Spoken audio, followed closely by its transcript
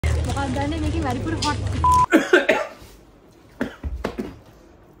Dane making very good hot.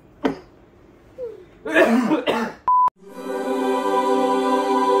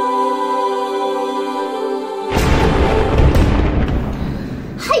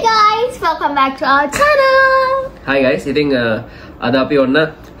 Hi guys, welcome back to our channel. Hi guys, ඉතින් අද අපි ඔන්න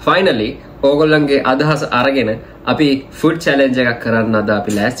finally ඕගොල්ලන්ගේ අදහස අරගෙන අපි food challenge එකක් කරන්න අද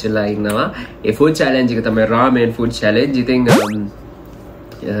අපි ලෑස්ති වෙලා ඉන්නවා. ඒ food challenge එක තමයි ramen food challenge. ඉතින්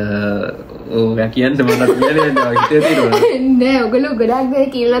ඔයා කියන්න මට කියන්නේ හිතේ තියෙනවා. නෑ ඔයගොල්ලෝ ගොඩක් දේ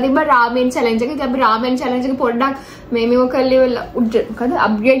කියලා තිබ්බා ramen challenge එක. අපි ramen challenge එක පොඩ්ඩක් මේව කරලා මොකද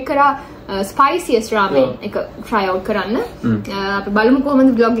අප්ග්‍රේඩ් කරා spiciest ramen එක try out කරන්න. අපි බලමු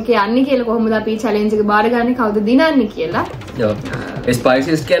කොහොමද vlog එක යන්නේ කියලා කොහොමද අපි challenge එක බාරගන්නේ කවුද දිනන්නේ කියලා. ඔව්. ඒ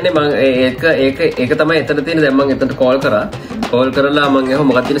spiciest කියන්නේ මම ඒක තමයි එතන තියෙන දැන් මම එතනට call කරා. call කරලා මම එහෙම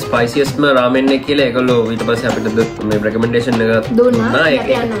මොකක්ද තියෙන spiciestම ramen එක කියලා ඒගොල්ලෝ ඊට පස්සේ අපිට මේ recommendation එක දුන්නා.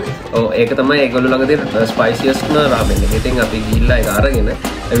 ඔව් ඒක තමයි ඒගොල්ලෝ ළඟ තියෙන spiciestම ramen එක. ඉතින් අපි ගිහිල්ලා ඒක අරගෙන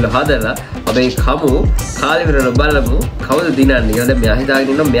ඒගොල්ලෝ හදලා අපි කමු කාලේ විතර බලමු කවුද දිනන්නේ කියලා. දැන් මෙයා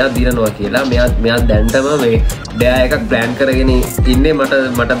හිතාගෙන ඉන්නවා මෙයා දිනනවා කියලා. මෙයා දැන්ටම මේ ඩෑ එකක් plan කරගෙන ඉන්නේ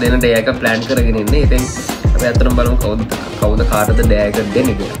මට දෙන ඩෑ එකක් plan කරගෙන ඉන්නේ. ඉතින් අපි අතන බලමු කවුද කාටද ඩෑ එක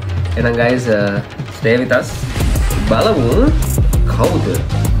දෙන්නේ කියලා. එහෙනම් guys stay with us. බලමු කවුද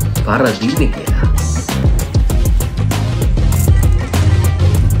පාර දින්නේ කියලා.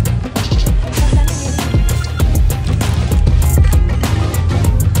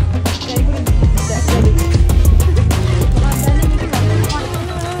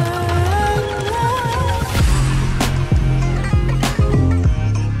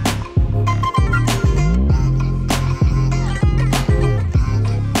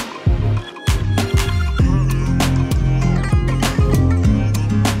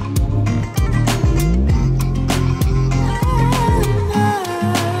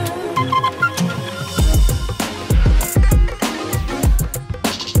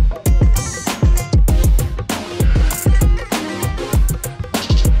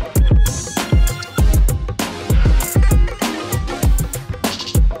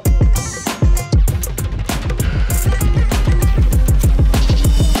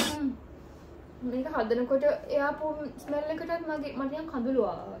 හදනකොට එයා ස්මෙල් එකටත් මට නිකන් කඳුළු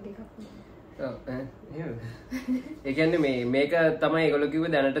ආවා වගේ එකක්. ඔව් එහෙම. ඒ කියන්නේ මේක තමයි ඒගොල්ලෝ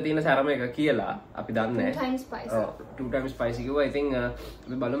කිව්වේ දැනට තියෙන සරම එක කියලා. අපි දන්නේ නැහැ. 2 times spicy. ඔව් 2 times spicy කිව්වා. I think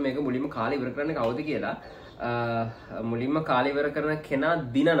අපි බලමු මේක මුලින්ම කාලේ ඉවර කරන්නේ කවුද කියලා. මුලින්ම කාලේ ඉවර කරන කෙනා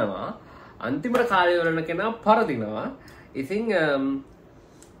දිනනවා. අන්තිමට කාලේ ඉවර කරන කෙනා පරදිනවා. ඉතින්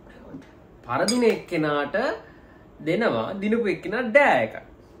පරදින එක්කෙනාට දෙනවා දිනපු එක්කෙනා ඩෑ එකක්.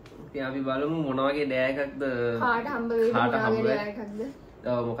 ඉතින් අපි බලමු මොන වගේ ඩෑ එකක්ද කාට හම්බ වෙයිද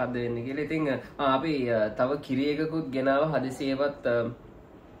මොකක්ද වෙන්නේ කියලා. ඉතින් අපි තව කිරි එකකුත් ගෙනාව හදිසියෙවත්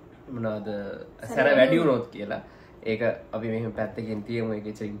මොනවාද සැර වැඩි වුණොත් කියලා. ඒක අපි මෙහෙම පැත්තකින් තියමු. ඒක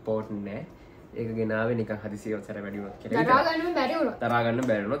ඉතින් ඉම්පෝටන්ට් නෑ. ඒක ගෙනාවේ නිකන් හදිසියෙවත් සැර වැඩි වුණොත් කියලා. තරහා ගන්න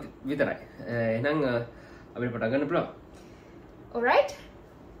බැරි වුණොත් විතරයි. එහෙනම් අපිට පටන් ගන්න පුළුවන්. alright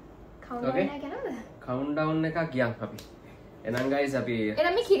countdown එකක් ගියන් අපි. එහෙනම් guys අපි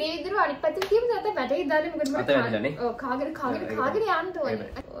එහෙනම් මේ කිරි විදිහට අනිත් පැත්තට තියමු. නැත්නම් වැටේ දාන්නේ මොකද මට වැටෙන්නේ. ඔව් කාගෙන යන්න ඕනේ.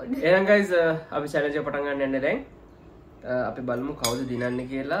 එහෙනම් guys අපි challenge එක පටන් ගන්න යන්නේ දැන්. අපි බලමු කවුද දිනන්නේ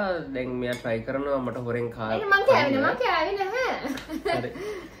කියලා. දැන් මෙයා try කරනවා මට හොරෙන් කාලා. මම කෑවේ නැහැ. හරි.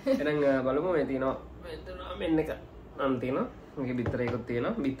 එහෙනම් බලමු මේ තියෙනවා මෙන්න එක. අන්න තියෙනවා. මේකේ බිත්තරයකුත්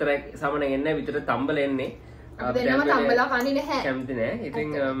තියෙනවා. බිත්තරය සමන එන්නේ නැහැ. බිත්තර තම්බල එන්නේ. අපි දෙන්නම තම්බලා කන්නේ නැහැ. කැමති නැහැ. ඉතින්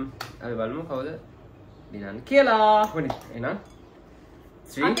අපි බලමු කවුද දිනන්නේ කියලා. හොනි. එහෙනම්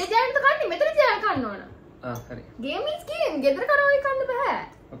 3 අතේ දැන් කන්නේ මෙතන තියාගෙන කන්න ඕන. හරි. Game is game. ගෙදර කරවයි කන්න බෑ.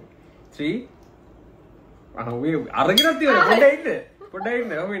 3 ඔය අරගෙනත් තියෙනවා. පොඩ්ඩක් ඉන්න. පොඩ්ඩක්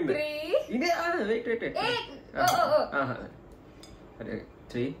ඉන්න. ඔහොම ඉන්න. 3 ඉන්න wait. හරි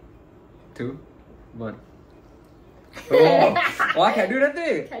 3 2 1 ඔයා කැඩුවේ නැද්ද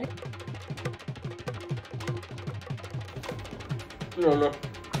ඒක? No.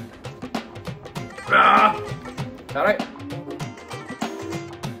 All right.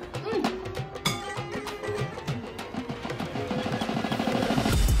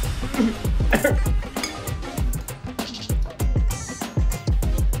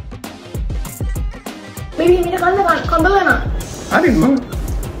 Baby, mira cuando gana. Hadi mo.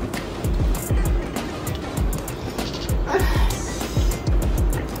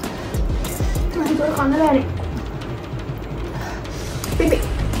 Ay, pero cuando gana. Baby.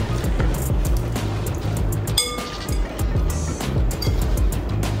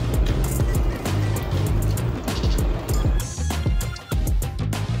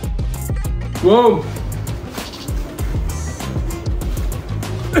 Whoa.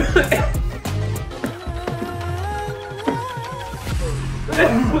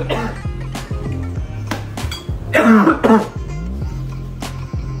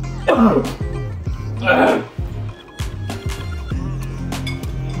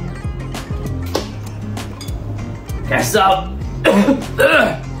 Gas up.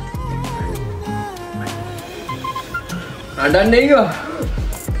 Done nega.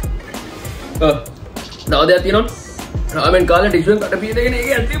 Now they are thin on. I mean, call it issue. Cut a piece again.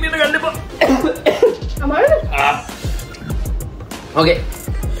 Okay,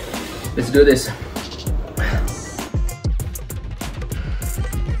 let's do this.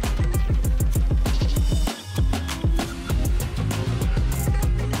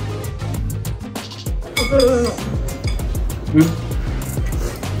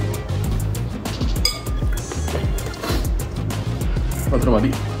 Otro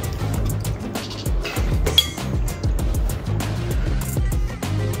mati.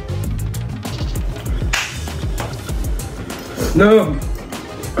 No.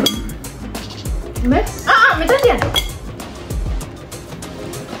 Metan dia.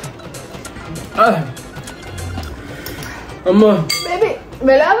 Amma. Baby,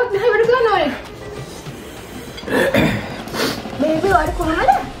 velawak naha වැඩ කරන්න ඕනේ. Baby, වර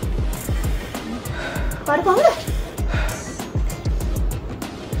කොහමද? වර කොහමද?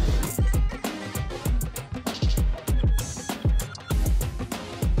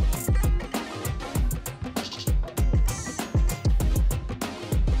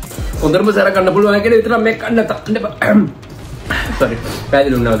 හොඳටම සැර කන්න පුළුවන් කියලා විතරක් මේක කන්න එපා. Sorry.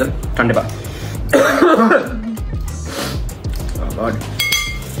 පැහැදිලි වුණා උදේ. කන්න එපා. Oh god.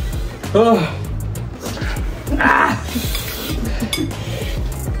 Oh. Ah.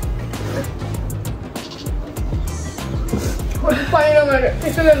 What fine amar.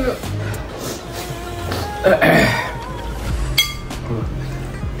 Excellent.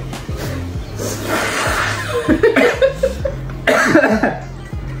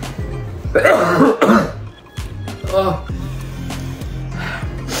 Oh.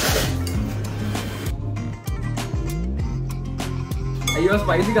 Ayo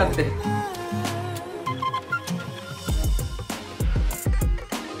spicy करते.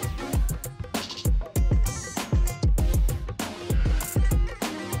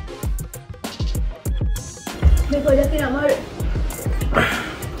 देखो जाके हमारे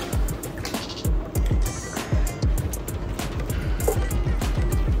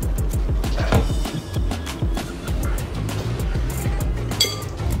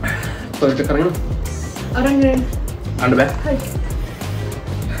Sorry, kering. orang yang Anda be? hai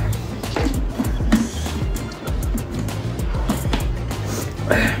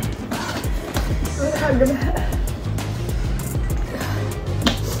ada be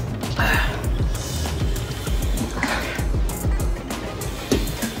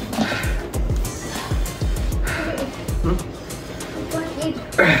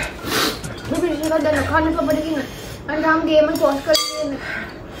Baby, saya dah nak खाने का पड़ेगी ना and हम गेम में पॉज कर दिए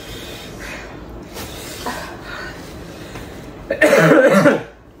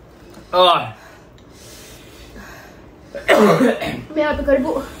मैं यहाँ पे कर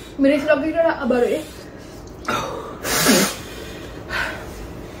वो मेरे से लॉगिंग करा अब आ रही है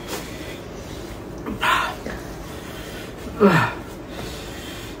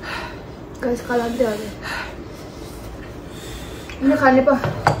गाइस खाना दे आ गए इन्हें खाने पर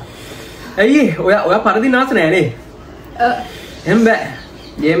Aye, oya paradi naas nahe ne. Hem ba.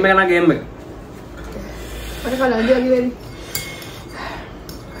 Game mein na game mein. अरे खाना दे आ गई मेरी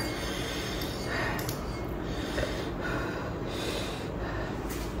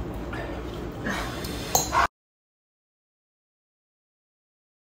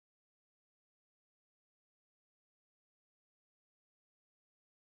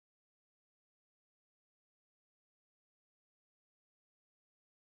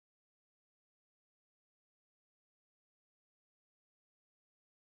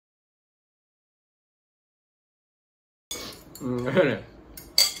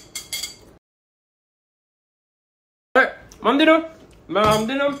Hey, Mandino.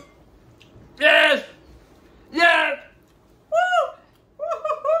 Mandino. Yes. Yes. Woo.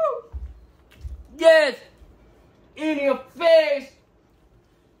 Woo. Yes. In your face.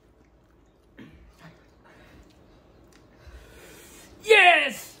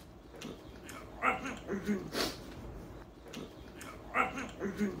 Yes.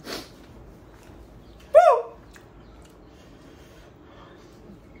 Woo.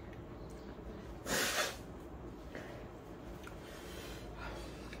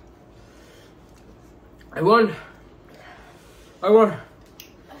 I won.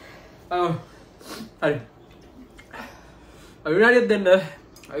 Hari. United then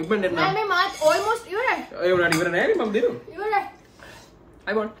ඉක්මනට එන්න. මම මාත් almost ඉවරයි. ඒ උනාට ඉවර නෑ නේ මම දෙනවා. ඉවරයි.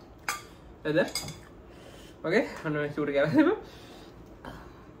 I want. එද? Okay, අන්න ෂූට් එක කරලා.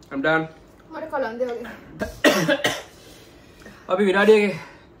 I'm done. මට කලන්දේ වගේ. අපි විනාඩියක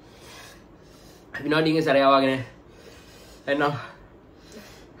සැරේ ආවගෙන එන්න.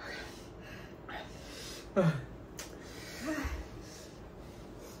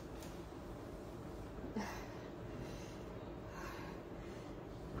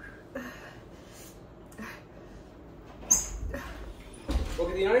 ඔක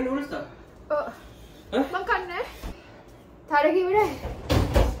දිනන්නේ නූඩල්ස් තා? ඔව්. මම කන්නේ. තරග ඉවරයි.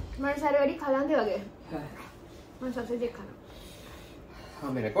 මම සැරේ වැඩි කලන්දේ වගේ. මම සසෙජ් එක කනවා.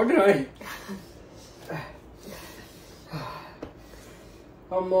 මේ රෙකෝඩ් කරනවා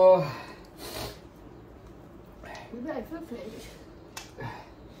අම්මෝ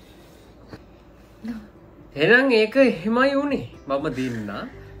එහෙනම් ඒක එහෙමයි උනේ මම දෙන්න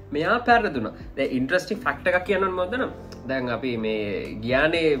මෙයා පැරදුනා දැන් ඉන්ටරෙස්ටිං ෆැක්ට් එකක් කියන්න ඕනේ මොකද දැන් අපි මේ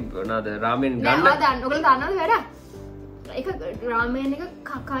ගියානේ මොනවාද රාමෙන් ගන්න නෑ දන්න ඔයගොල්ලෝ දන්නවද වැඩ ඒක රාමෙන් එක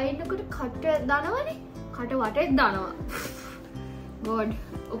කකයිනකොට කට දානවනේ කට වටේත් දානවා God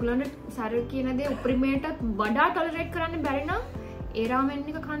ඔයගොල්ලන්ට සර කියන දේ උපරිමයට වඩා ටොලරේට් කරන්න බැරි නම් ඒ රාමෙන්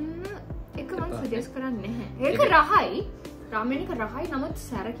එක කන්න එක මම සජෙස්ට් කරන්නේ නැහැ. ඒක රහයි. රාමෙන් එක රහයි. නමුත්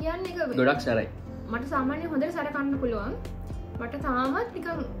සර කියන්නේ එක ගොඩක් සරයි. මට සාමාන්‍යයෙන් හොඳට සර කන්න පුළුවන්. මට තාමත්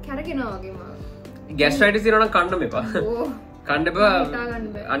නිකන් කැරගෙනවා වගේ මම. ગેස්ට්‍රයිටිස් ඉරනවා නම් කන්න මෙපා. ඕ. කන්න එපා.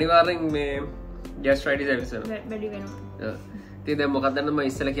 අනිවාර්යෙන් මේ ગેස්ට්‍රයිටිස් ඇවිස්සන. වැඩි වෙනවා. ඉතින් දැන් මොකක්ද මම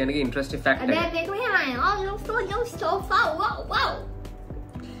ඉස්සෙල්ලා කියන එක ඉන්ටරෙස්ටිං ෆැක්ට් එක. දැන් ඒක මෙහෙමයි. Oh, you're so far. Wow.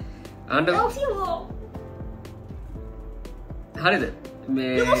 අන්න හරිද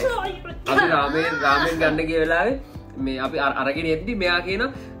මේ අපි රාමෙන් ගන්න ගිය වෙලාවේ මේ අපි අරගෙන එද්දි මෙයා කියන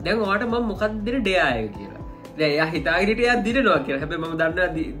දැන් ඔයාට මම මොකක්ද දෙන ඩෙයා එක කියලා. දැන් එයා හිතාගෙන හිටියා දිනනවා කියලා. හැබැයි මම දන්නවා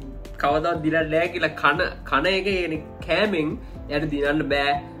කවදාවත් දිනන්නේ නැහැ කියලා කන එක කියන්නේ කෑමෙන් එයාට දිනන්න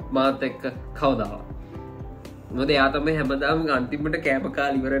බෑ මාත් එක්ක කවදාවත්. මොකද එයා තමයි හැමදාම අන්තිමට කෑම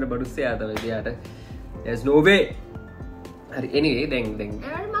කාලා ඉවර වෙන බඩුස්සේ එයා තමයි එයාට there's no way. හරි anyway දැන් මම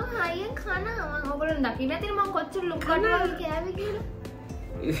හයියෙන් කනවා. මම ඔයගොල්ලෝ දකින්න නැතිනම් මම කොච්චර ලොකු කනවා කෑවේ කියලා.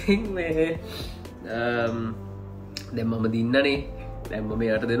 ඉතින් මේ දැන් මම දින්නනේ දැන් මම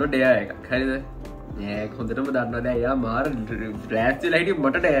යාට දෙනවා ඩෙයා එකක් හරිද නෑ හොඳටම දන්නවා දැන් එයා මාර ෆ්ලෑෂ් වෙලා හිටිය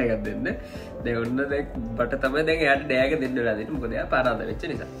මට ඩෙයා එකක් දෙන්න දැන් ඔන්න දැන් බට තමයි දැන් එයාට ඩෙයා එක දෙන්න වෙලා දෙන්නේ මොකද එයා පාරාද වෙච්ච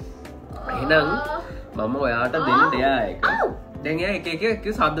නිසා එහෙනම් මම ඔයාට දෙන්න ඩෙයා එක දැන් එයා එක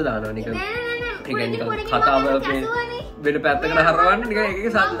සද්ද දානවා නිකන් ඒක නිකන් කතාව වෙන පැත්තකට හරවන්න නිකන් එක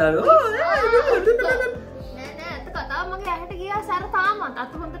සද්ද දානවා කතාව මගේ ඇහැට ගියා සර තාමත්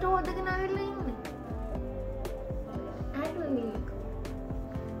අත හොඳට හොදගෙන ආවිල්ලා ඉන්නේ. ඇහුනේ.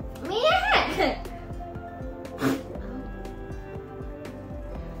 මේ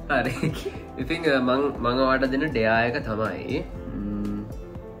හරි. ඉතින් මම ඔයාලට දෙන ඩෙයා එක තමයි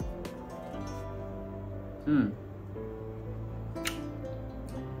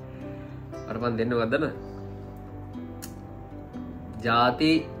අර මම දෙන්න වදන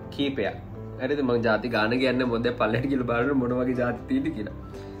ಜಾති කීපයක් හරිද මම ಜಾති ගාන කියන්නේ මොකද පල්ලෙට කියලා බලන්න මොන වගේ ಜಾති තියෙද කියලා.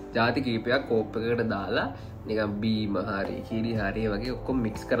 ಜಾති කීපයක් කෝප් එකකට දාලා නිකන් බීම හරි කිරි හරි වගේ ඔක්කොම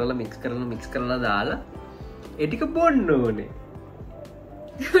මික්ස් කරලා දාලා ඒ ටික බොන්න ඕනේ.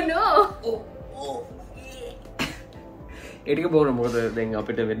 No. ඒ ටික බොන්න මොකද දැන්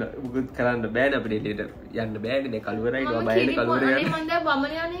අපිට වෙන මුකුත් කරන්න බෑනේ අපිට එළියට යන්න බෑනේ දැන් කලුවරයි නෝ බයනේ කලුවර යන්න. මම දැන්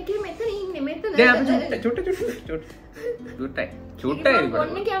වමන යන්නේ කි මෙතන ඉන්නේ මෙතන. දැන් අපි චුට්ටයි.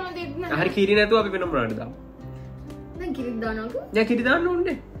 බොන්න කැමතිද නැහැ. හරි කිරි නැතුව අපි වෙන මොනවද දාමු. දැන් කිරි දානවද? දැන් කිරි දාන්න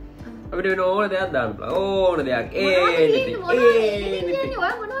ඕනේ. අපිට වෙන ඕන දෙයක් දාන්න පුළුවන්. ඕන දෙයක්.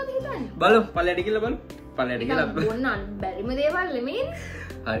 ඔයා මොනවද හිතන්නේ? බලමු පල්ලෙට ගිහලා බලමු. පල්ලෙට ගිහලා බොන්න බැරිම දේවල් නෙමෙයි.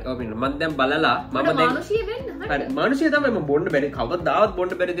 හරි ඔබ මම දැන් බලලා මම දැන් මානුෂිය වෙන්න හරි මානුෂිය තමයි මම බොන්න බැරි කවදාවත්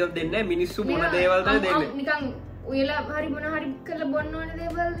බොන්න බැරි දේවල් දෙන්නේ නැහැ මිනිස්සු මොන දේවල් තමයි දෙන්නේ නිකන් උයලා හරි මොන හරි කරලා බොන්න ඕන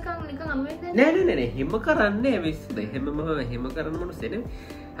දේවල් නිකන් අමුවෙන්නේ නෑ එහෙම කරන්නේ මිස්සුද එහෙම කරන මිනිස්සු නෙමෙයි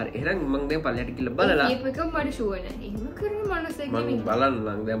හරි එහෙනම් මම දැන් පල්ලෙට ගිහලා බලලා ඒකම මට ෂුවර් නෑ එහෙම කරන මිනිස්සෙක් නෙමෙයි මම බලන්න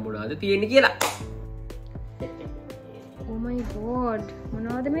දැන් මොනවද තියෙන්නේ කියලා Oh my god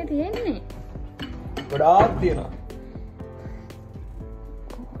මොනවද මේ තියෙන්නේ ගොඩාක් තියෙනවා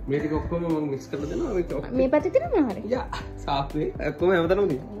මේ ටික ඔක්කොම මම මික්ස් කරලා දෙනවා මේක ඔක්කොම මේ පැත්තේ තියෙනවා හරි යා සාප්වේ ඔක්කොම හැමතැනම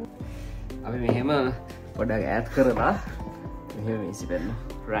තියෙනවා අපි මෙහෙම පොඩ්ඩක් ඈඩ් කරලා මෙහෙම මේසි බලන්න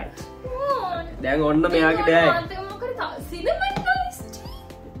රයිට් දැන් ඔන්න මෙයාගේ ඩෑ සිනමන් නයිස් ටී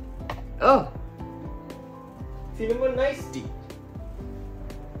ඔව් සිනමන් නයිස් ටී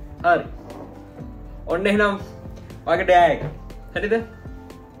හරි ඔන්න එහෙනම් ඔයාගේ ඩෑ එක හරිද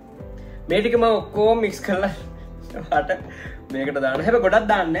මේ ටික මම ඔක්කොම මික්ස් කරලා වාට මේකට දාන්න හැබැයි ගොඩක්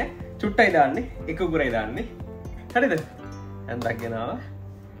දාන්නේ චුට්ටයි දාන්නේ එක උගුරයි දාන්නේ හරිද හන්දක් ගෙනාවා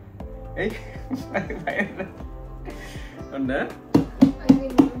එයි ඔන්න දාන්න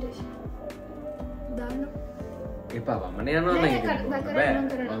එපා වමන යනවා නේද බෑ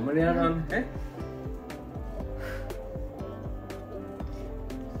වමන යනවා ඈ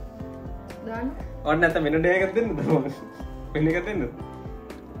දාන්න ඔන්න නැත්නම් වෙන ඩේ එකක් දෙන්නද වෙන එකක් දෙන්නද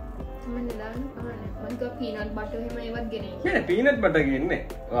මම දාන්න කමන්නේ මම તો පීනට් බටර් එහෙම ඒවත් ගෙනේ නෑ පීනට් බටර් ගෙන්නේ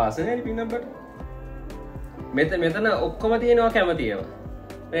වාසනේ පීනට් බටර් මෙතන ඔක්කොම තියෙනවා කැමති ඒවා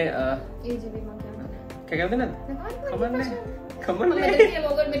මේ AGB මම කැමති නැද්ද කමන්නේ කමන්නේ මම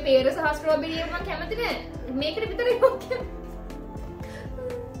මොකද මේ පේර සහ ස්ට්‍රෝබෙරි එක මම කැමති නෑ මේකට විතරයි ඕකේ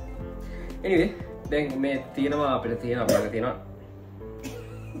anyway දැන් මේ තියෙනවා අපිට තියෙනවා අපලක තියෙනවා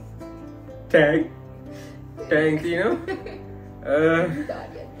ටැග් තියෙනවා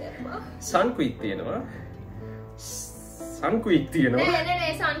සන්ක්වික් තියෙනවා සන්ක්වික් තියෙනවා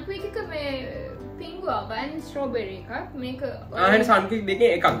නෑ සන්ක්වික් එක මේ පිංගුවා බන් ස්ට්‍රෝබෙරි එකක් මේක ආහෙන් සන්ක්වික්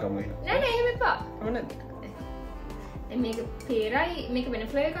දෙකේ එකක් ගමු නෑ එහෙම එපා කමන්නේ මේක පේරයි මේක වෙන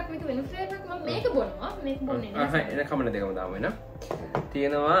ෆ්ලේවර් එකක් මේක වෙන ෆ්ලේවර් එකක් මම මේක බොනවා මේක බොන්නේ නෑ එන කමන දෙකම දාමු එන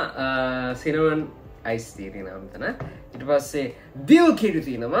තියෙනවා සිනමන් අයිස් තියෙනවා මෙතන ඊට පස්සේ දියු කිරි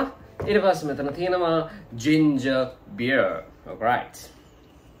තියෙනවා ඊට පස්සේ මෙතන තියෙනවා ජින්ජර් බියර් right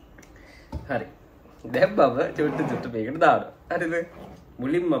හරි දැන් බබ චුට්ට මේකට දානවා හරිද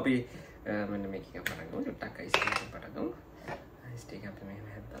මුලින්ම අපි මෙන්න මේක පටන් ගමු ටක් අයිස් එක පටන් ගමු අයිස් ටික අපි මෙහෙම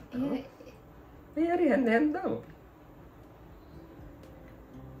හැද්දා මේ හරි හැන්දාමු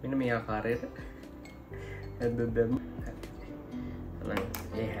මෙන්න මේ ආකාරයට හැන්දු දැම්ම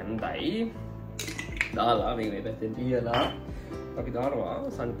ඒ හැන්දයි දාලා මේ පැත්තෙන් තියලා අපි දානවා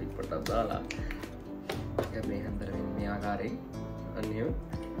සන්පික් පොට්ටක් දාලා මේ හැන්දර මේ ආකාරයෙන් අන්න එහෙම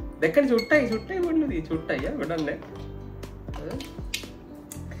දැක්කනේ චුට්ටයි වන්නදී චුට්ටයි ගොඩක් නෑ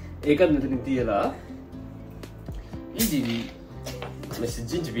ඒකත් මෙතනින් තියලා EGV Mr.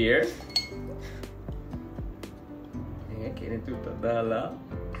 Ginger Beer කෙනෙක් චුට්ටක් දාලා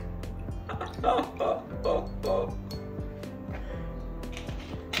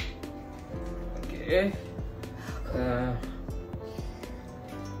okay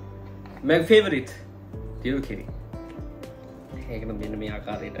my favorite Deal Kitty ඒක නම් මෙන්න මේ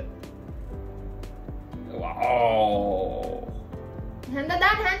ආකාරයට wow හැන්දක්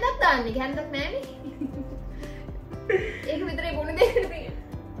දාන්නක හැන්දක් නෑනේ ඒක විතරේ බොන්න දෙන්න තියෙන්නේ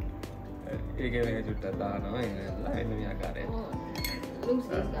ඒක මේ චුට්ටක් දානවා එන්නලා එන්න මේ ආකාරයට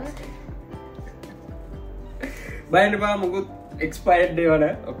බයින්න බා මුකුත් එක්ස්පයර්ඩ් දේවල්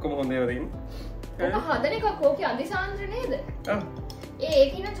ඔක්කොම හොඳ ඒවා තියෙනවා ඔක හදන එකක් ඕකේ අදිසාන්ද්‍ර නේද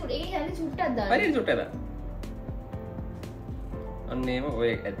ඒක ඉන්න චුට්ටක් දාන්න හරි චුට්ටක් දාන්න අන්න ඒම ඔය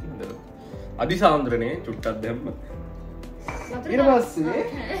ඇති හොඳට අදිසාන්ද්‍රනේ චුට්ටක් දැම්ම ඊට පස්සේ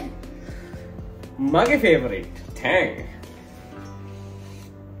මගේ ෆේවරිට් ටැග්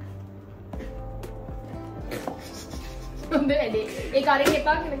හොඳ වැඩේ ඒක අරින්න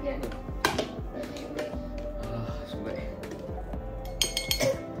එපා කියලා කියන්නේ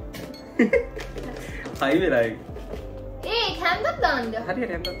හයි වෙලායි ඒ හැන්දක් දාන්න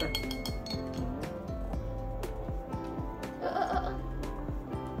හරියට හැන්දක් දාන්න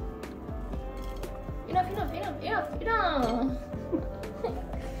enough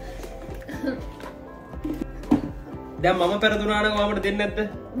දැන් මම පෙරදුනා නම් ඔයාමට දෙන්නේ නැද්ද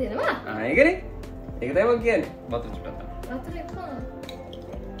දෙනවා ඒකනේ ඒක තමයි මම කියන්නේ වතුර චුට්ටක් දාන්න වතුර එපා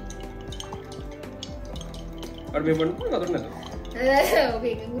අර මේ බොන්න පුළුවන් වතුර නැද්ද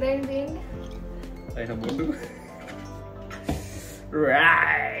ඔබේ ගුරෙන් දෙන්නේ ඒක බොන්නු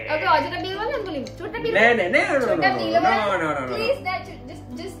right okay අජිට බීවල නම්බලින් චුට්ට බීවල නෑ no please that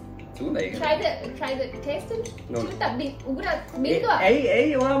just try the taste it චුට්ට බී උගුර බීදුවා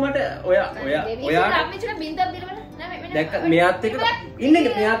ඇයි ඔයා මට ඔයා අපි චුට්ට බින්දක් දිරවල නෑ දැක්ක මෙයාත් එක්ක ඉන්නේ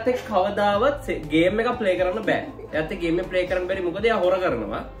මෙයාත් එක්ක කවදාවත් ගේම් එකක් ප්ලේ කරන්න බෑ එයාත් එක්ක ගේම් එක ප්ලේ කරන්න බැරි මොකද එයා හොර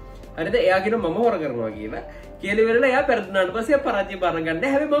කරනවා හරිද එයා කියනවා මම හොර කරනවා කියලා කියලා ඉවරලා එයා පෙරදුනාට පස්සේ පරාජය බාර ගන්න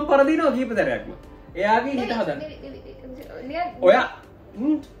හැබැයි මම පරදිනවා කීප දරයක්ම එයාගේ හිත හදන්න ඔයා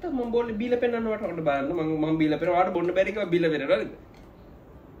මම බෝලේ බීලා පෙන්නන්න වට බලන්න මම බීලා පෙර වාට බොන්න බැරි කියලා බීලා පෙරලා නේද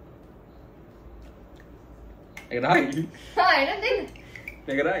ඒක රායි හා එන්න දෙන්න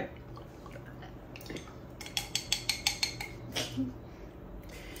ඒක රායි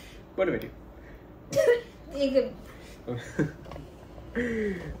බොන්න බැරි ඒක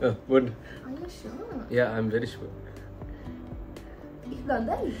බොන්න are you sure yeah I'm very sure ඒක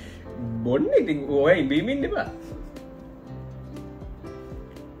ගඳයි බොන්න ඉතින් ඔය බීමින් එපා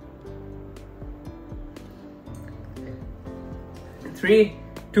 3,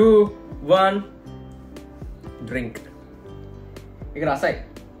 2, 1 drink ඒක රසයි.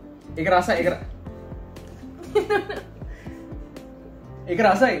 ඒක රසයි. ඒක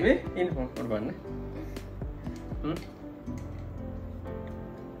රසයි මේ ඉන්න පොඩ බලන්න.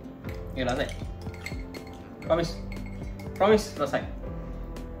 ඒක රසයි. Promise රසයි.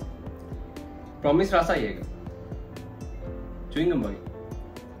 Promise රසයි ඒක. chewing gum වගේ.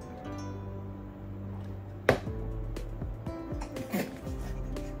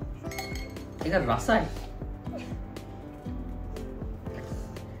 ඒක රසයි.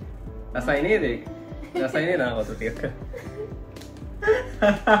 රසයි නේද ඒක? රසයි නේද නාමත ටිකක්.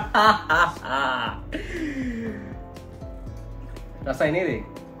 රසයි නේද ඒක?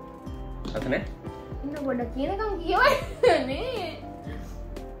 රස නෑ? ඉන්න පොඩ්ඩක් කියනකම් කියවන්නේ.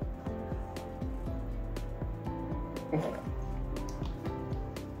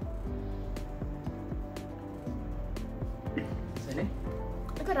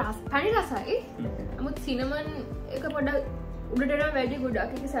 පැණි රසයි. නමුත් සිනමන් එක පොඩ්ඩක් උඩට යනවා වැඩි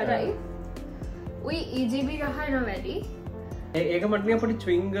ගොඩක් එක සැරයි. උයි EGB රහ යනවා වැඩි. ඒක මට නිකන් පොඩි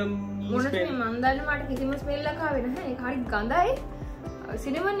chewing gum මොනද මේ මන් දන්නේ මට කිසිම ස්මෙල් එකක් ආවේ නැහැ. ඒක හරි ගඳයි.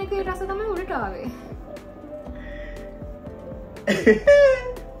 සිනමන් එකේ රස තමයි උඩට ආවේ.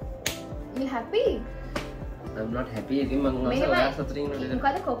 You happy? I'm not happy. ඉතින් මම ඔයා සතුටින් ඉන්නවද?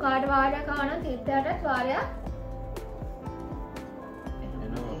 මොකද කොකාට වාරයක් ආවනම් තිත්තටත් වාරයක්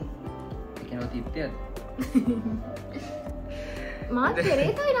තිත්තයද? මාත්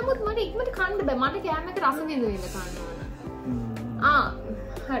පෙරේතයි නමුත් මට ඉක්මනට කන්න බෑ. මට කෑම එක රස විඳින්න කන්න ඕන.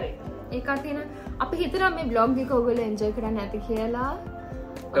 හරි. ඒකත් තියෙන අපි හිතනවා මේ vlog එක ඔයගොල්ලෝ enjoy කරන්න ඇති කියලා.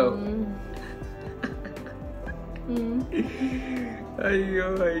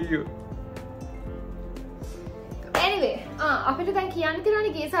 අයියෝ. Anyway, අපිට දැන් කියන්න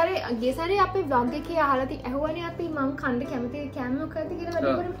තියෙනවානේ ගිය සැරේ අපේ vlog එකේ අහලා ඇහුවානේ අපි මං කන්න කැමති කෑම මොකක්ද කියලා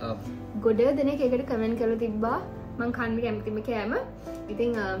වැඩිපුරම. ගොඩ දෙනෙක් ඒකට කමෙන්ට් කරලා තිබ්බා මං කන්න කැමතිම කෑම. ඉතින්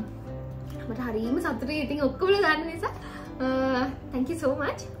මට හරියම සතුටුයි. ඉතින් ඔක්කොම දන්න නිසා thank you so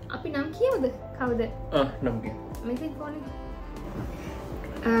much. අපි නම් කියමුද? කවුද? නම් කියමු. මෙතන ෆෝනේ.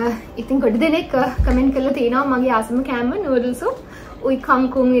 ඉතින් ගොඩ දෙනෙක් කමෙන්ට් කරලා තිනවා මගේ ආසම කෑම noodles උයි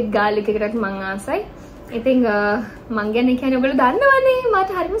කංකුම් with garlic එකකට මං ආසයි. ඉතින් මං ගැන කියන්නේ ඔයගොල්ලෝ දන්නවනේ මට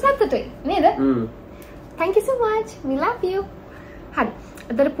හරිම සතුටුයි නේද? thank you so much. We love you. හරි.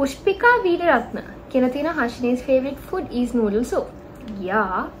 අතර පුෂ්පිකා වීරරත්න කියන තියෙන Hashini's favorite food is noodle soup.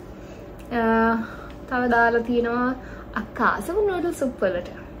 Yeah. තව දාලා තියෙනවා අක්කාසම noodle soup වලට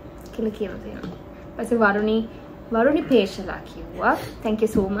කියලා තියෙනවා. ඊපස්සේ වරුණි පේෂලා කිව්වා. thank you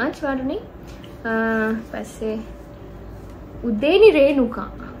so much Waruni. ඊපස්සේ උදේනි රේණුකා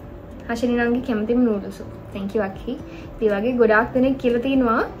Hashini නංගි කැමතිම noodle soup. thank you අක්කි. ඒ වගේ ගොඩාක් දෙනෙක් කියලා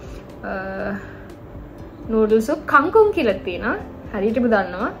තියෙනවා noodle soup කංකුම් කියලා තියෙනවා. හරියටම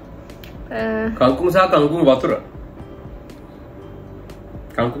දන්නවා. කංකුම් සහ කංකුම් වතුර.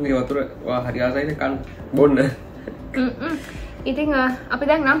 කංකුම්ගේ වතුර වා හරි ආසයිද කන්න බොන්න. ඉතින් අපි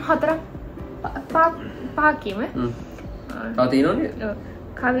දැන් නම් 4ක් 5ක් කියමු. තව තියෙනවනේ.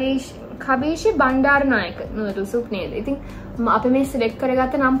 කවේෂ් බණ්ඩාරනායක noodle soup නේද? ඉතින් අපි මේ සිලෙක්ට්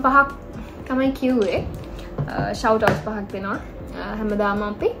කරගත්ත නම් 5ක් තමයි කිව්වේ. shout out 5ක් දෙනවා. හැමදාම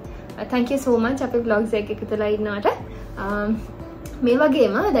අපි thank you so much අපේ vlogs එක එකතුලා ඉන්නවට. මේ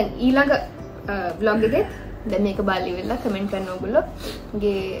වගේම දැන් ඊළඟ vlog එකේ දැන් මේක බලලි වෙලා කමෙන්ට් කරන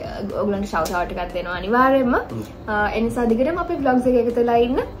ඔයගොල්ලන්ට shout out එකක් දෙනවා අනිවාර්යයෙන්ම. ඒ නිසා දිගටම අපේ vlogs එක එකතුලා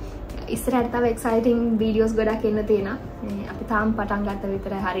ඉන්න. ඉස්සරහට තව exciting videos ගොඩක් එන්න තියෙනවා. අපි තාම පටන් ගත්ත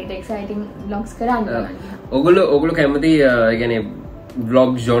විතරයි හරියට exciting vlogs කරන්න ඕනේ. ඔයගොල්ලෝ කැමති يعني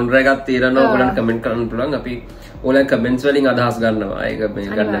vlog genre එකක් තියෙනවා ඔයගොල්ලන්ට කමෙන්ට් කරන්න පුළුවන්. අපි ඔයාලා කමෙන්ට්ස් වලින් අදහස් ගන්නවා. ඒක මේ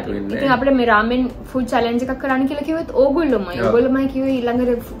ගන්න නැතුව ඉන්නේ. ඉතින් අපිට මේ ramen food challenge එකක් කරන්න කියලා කිව්වොත් ඕගොල්ලෝමයි කිව්වේ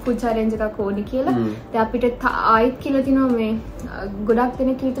ඊළඟට food challenge එකක් ඕනි කියලා. දැන් අපිට ආයෙත් කියලා තිනවා මේ ගොඩක්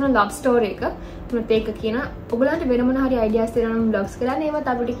දෙනෙක් කියලා තිනවා love story එක. මොකද ඒක කියන ඔයගොල්ලන්ට වෙන මොන හරි ideas තියෙනවා නම් vlogs කරන්න ඒවත්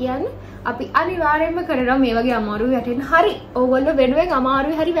අපිට කියන්න. අපි අනිවාර්යයෙන්ම කරනවා මේ වගේ අමාරුයි වැටෙන්න. හරි. ඕගොල්ලෝ වෙනුවෙන්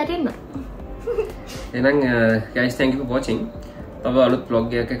අමාරුයි හරි වැටෙන්න. එහෙනම් guys thank you for watching. තව අලුත්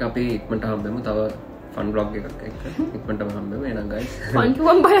vlog එකක් අපි ඉක්මනට හම්බෙමු. තව fun vlog එකක් එක්ක ඉක්මනටම හම්බෙමු. එහෙනම් guys fun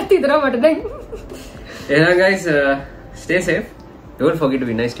කිව්වම බයත් විතර මට දැන්. එහෙනම් guys stay safe. Don't forget to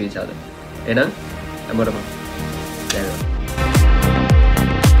be nice to each other. එහෙනම් හැමෝටම